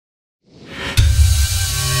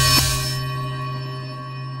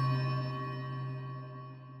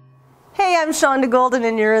I'm Shanda Golden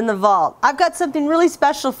and you're in the vault. I've got something really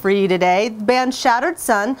special for you today. The band Shattered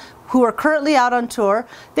Sun, who are currently out on tour,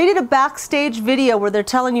 they did a backstage video where they're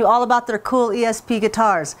telling you all about their cool ESP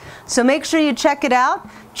guitars. So make sure you check it out.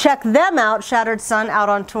 Check them out, Shattered Sun, out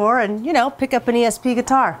on tour, and, you know, pick up an ESP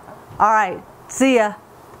guitar. All right, see ya.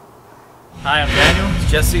 Hi, I'm Daniel. It's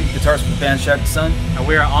Jessie, guitars from the band Shattered Sun. And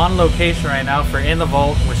we are on location right now for In the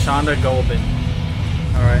Vault with Shanda Golden.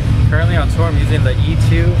 Alright, currently on tour I'm using the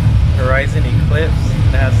E2 Horizon Eclipse.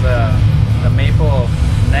 It has the maple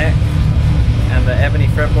neck and the ebony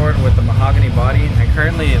fretboard with the mahogany body. And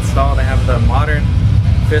currently installed I have the modern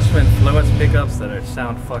Fishman Fluence pickups that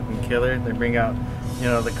sound fucking killer. They bring out, you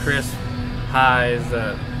know, the crisp highs,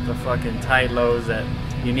 the fucking tight lows that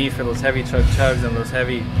you need for those heavy chugs and those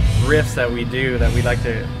heavy riffs that we do, that we like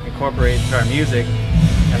to incorporate into our music.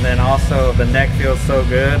 And then also the neck feels so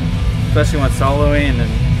good, especially when soloing, and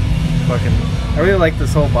fucking I really like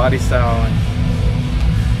this whole body style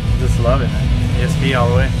and just love it, man. ESP all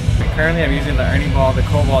the way. Currently I'm using the Ernie Ball, the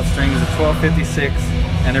Cobalt strings, the 1256,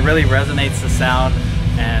 and it really resonates the sound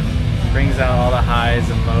and brings out all the highs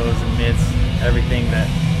and lows and mids, everything that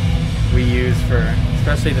we use for,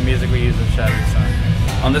 especially the music we use in Shattered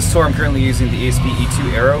Sun. On this tour I'm currently using the ESP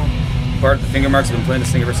E2 Aero. Part of the finger marks, I've been playing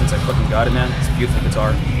this thing ever since I fucking got it, man. It's a beautiful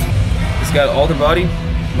guitar. It's got alder body,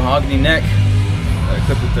 mahogany neck,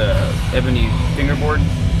 equipped with the ebony fingerboard.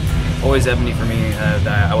 Always ebony for me.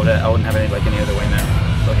 I wouldn't have it like any other way, man.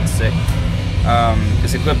 Fucking sick.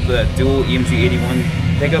 It's equipped with dual EMG 81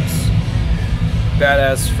 pickups.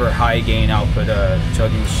 Badass for high gain output,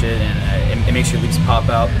 chugging shit, and it makes your leads pop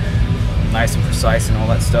out nice and precise and all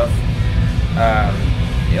that stuff.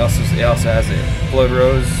 It also has a float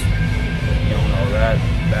rose, you know, and all that.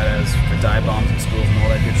 Badass for dive bombs and spools and all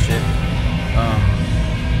that good shit.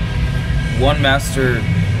 One master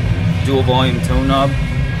dual volume tone knob.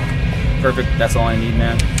 Perfect, that's all I need,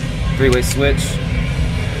 man. 3-way switch.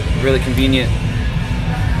 Really convenient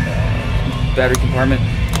battery compartment.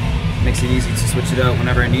 Makes it easy to switch it out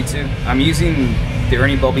whenever I need to. I'm using the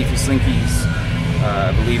Ernie Ball B3 Slinkies.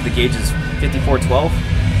 I believe the gauge is 5412.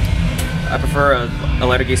 I prefer a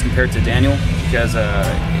lighter gauge compared to Daniel because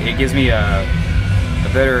it gives me a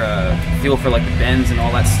better feel for like the bends and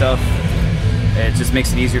all that stuff. It just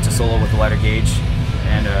makes it easier to solo with the lighter gauge,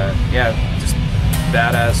 and yeah, just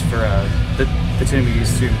badass for the tune we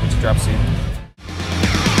use too, which drops soon.